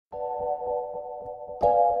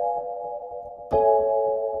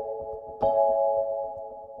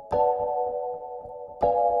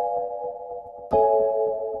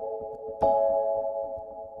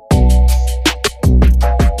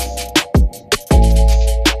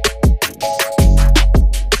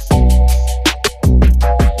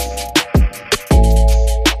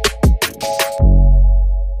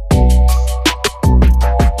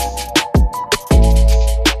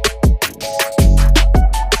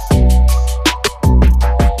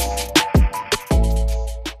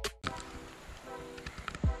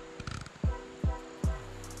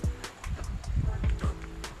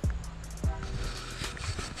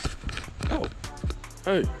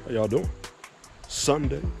y'all doing?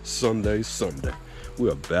 Sunday. We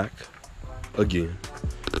are back again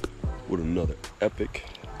with another epic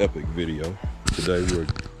video. Today we're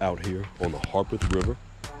out here on the Harpeth River.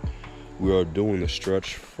 We are doing the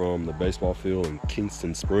stretch from the baseball field in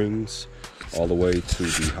Kingston Springs all the way to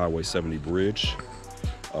the Highway 70 bridge.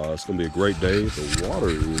 It's gonna be a great day. The water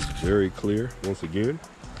is very clear once again.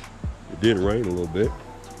 It did rain a little bit.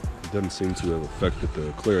 It doesn't seem to have affected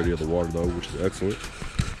the clarity of the water though, which is excellent.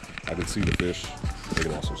 I can see the fish. They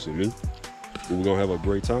can also see me. But we're gonna have a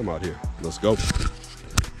great time out here. Let's go.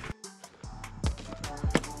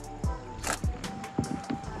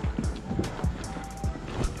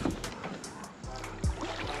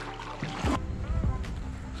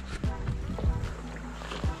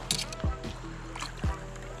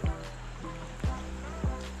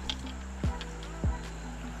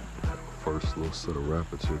 First little set of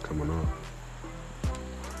rapids here coming up.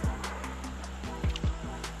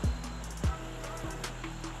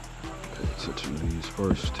 Pay attention to these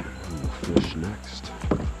first, and we'll fish next.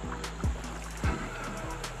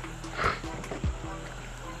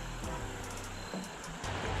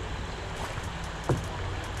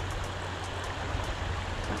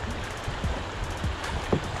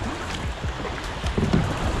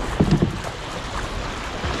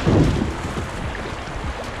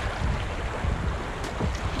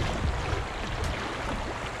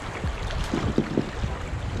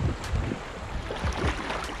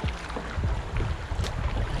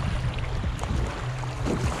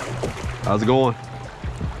 How's it going?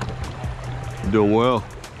 I'm doing well.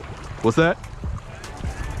 What's that?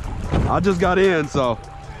 I just got in, so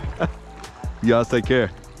you guys take care.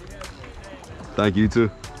 Thank you too.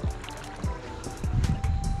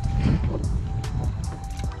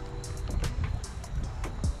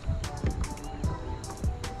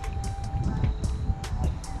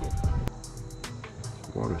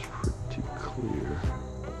 Water's pretty clear.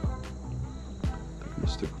 I think I'm gonna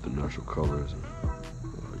stick with the natural colors.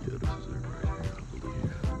 Yeah, this is it right here, I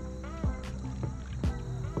believe.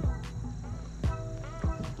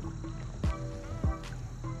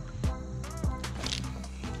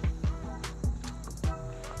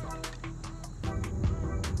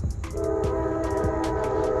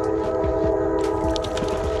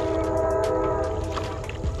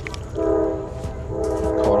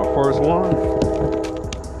 Caught our first one.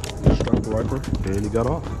 Struck the riper, and he got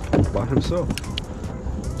off by himself,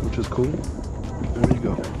 which is cool. There you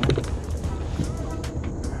go.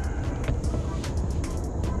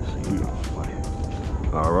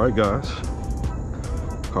 All right, guys.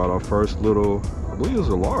 Caught our first little, I believe it's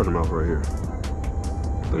a largemouth right here.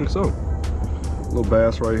 I think so. Little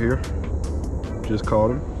bass right here. Just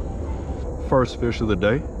caught him. First fish of the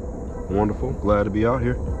day. Wonderful. Glad to be out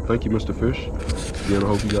here. Thank you, Mr. Fish. Again, I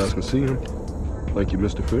hope you guys can see him. Thank you,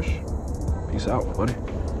 Mr. Fish. Peace out, buddy.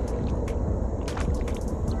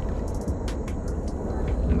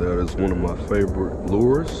 That is one of my favorite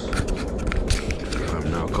lures. I've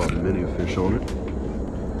now caught many a fish on it.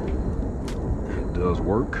 It does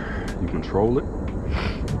work. You control it.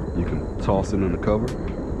 You can toss it in the cover.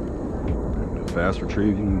 Fast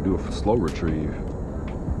retrieve, you can do a slow retrieve.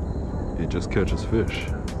 It just catches fish.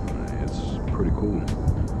 It's pretty cool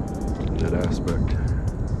in that aspect.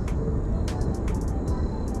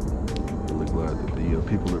 Really glad that the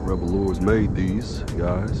people at Rebel Lures made these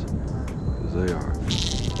guys, because they are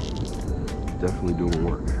definitely doing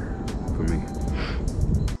work for me.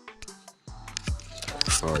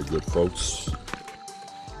 All right, good folks.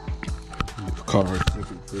 We've caught our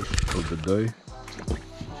second fish of the day.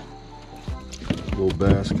 Little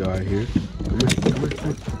bass guy here. Come here.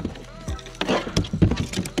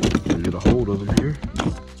 Can get a hold of him here.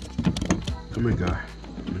 Come here, guy.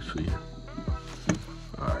 Let me see you.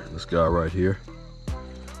 All right, this guy right here.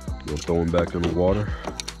 We'll throw him back in the water.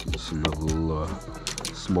 Just another little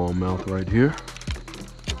smallmouth right here.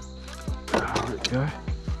 All right, guy.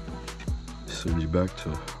 Send you back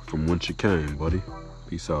to from whence you came, buddy.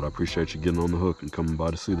 Peace out. I appreciate you getting on the hook and coming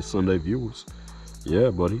by to see the Sunday viewers.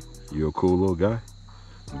 Yeah, buddy. You're a cool little guy.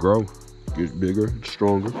 Grow. Get bigger and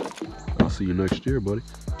stronger. I'll see you next year, buddy.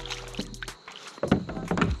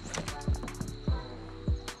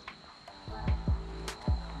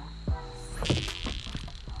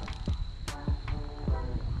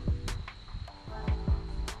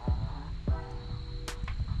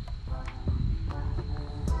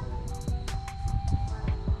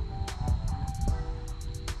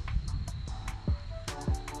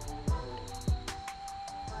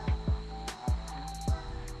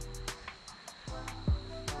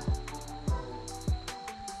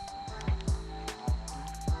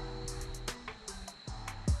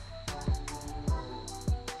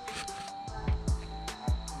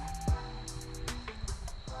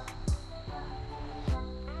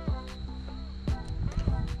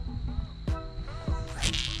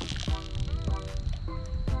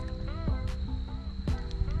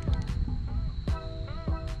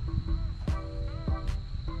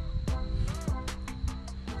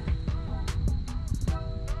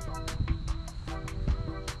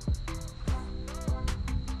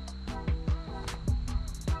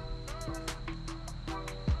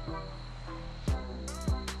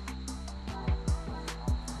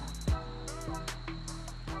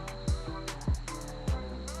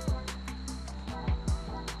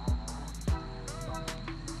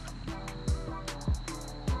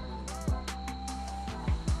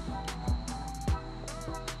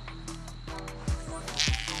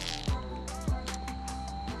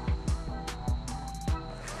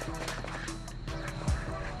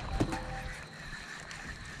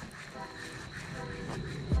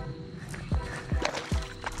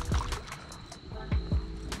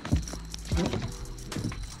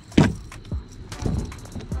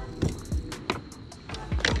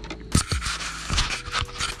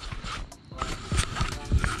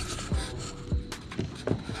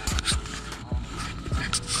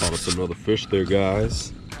 That's another fish there,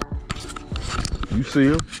 guys. You see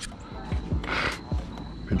him?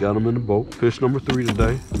 We got him in the boat. Fish number 3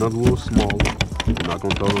 today. Another little small one. You're not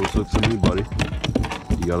gonna throw those hooks at me, buddy.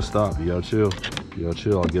 You gotta stop. You gotta chill. You gotta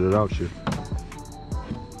chill. I'll get it out you.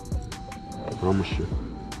 I promise you.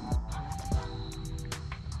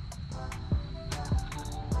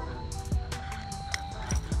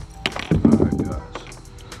 Alright, guys.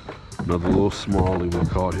 Another little smallie we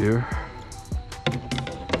caught here.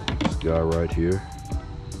 This guy right here.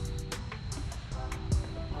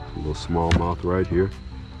 A little smallmouth right here.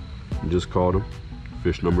 We just caught him.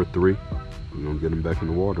 Fish number 3. We're gonna get him back in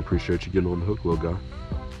the water. Appreciate you getting on the hook, little guy.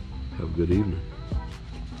 Have a good evening.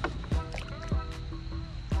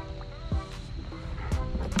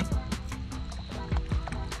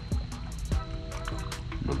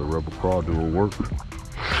 Another rebel crawl doing work.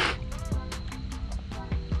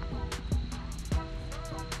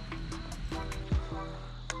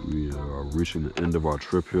 We are reaching the end of our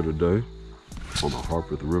trip here today on the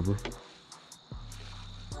Harpeth River.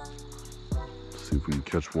 See if we can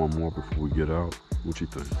catch one more before we get out. What you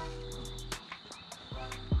think?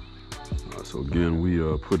 So again, we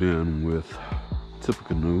put in with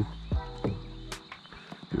Tippecanoe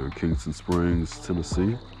here in Kingston Springs,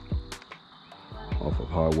 Tennessee, off of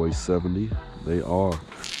Highway 70. They are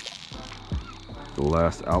the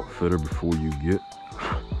last outfitter before you get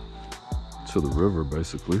to the river,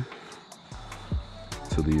 basically,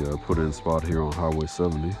 to the put-in spot here on Highway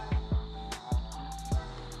 70.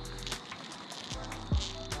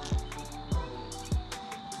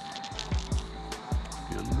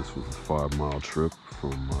 This was a 5-mile trip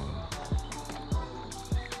from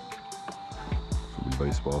the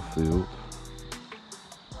baseball field.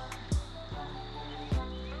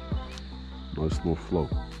 Nice little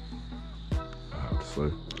float, I have to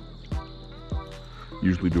say.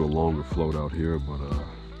 Usually do a longer float out here, but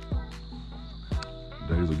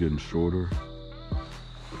days are getting shorter.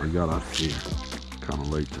 I got out here kind of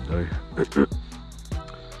late today.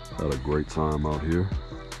 Had a great time out here.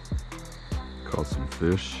 Caught some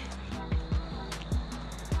fish.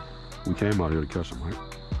 We came out here to catch them, right?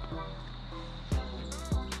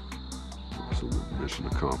 So mission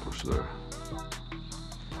accomplished there.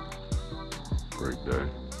 Great day.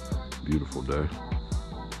 Beautiful day.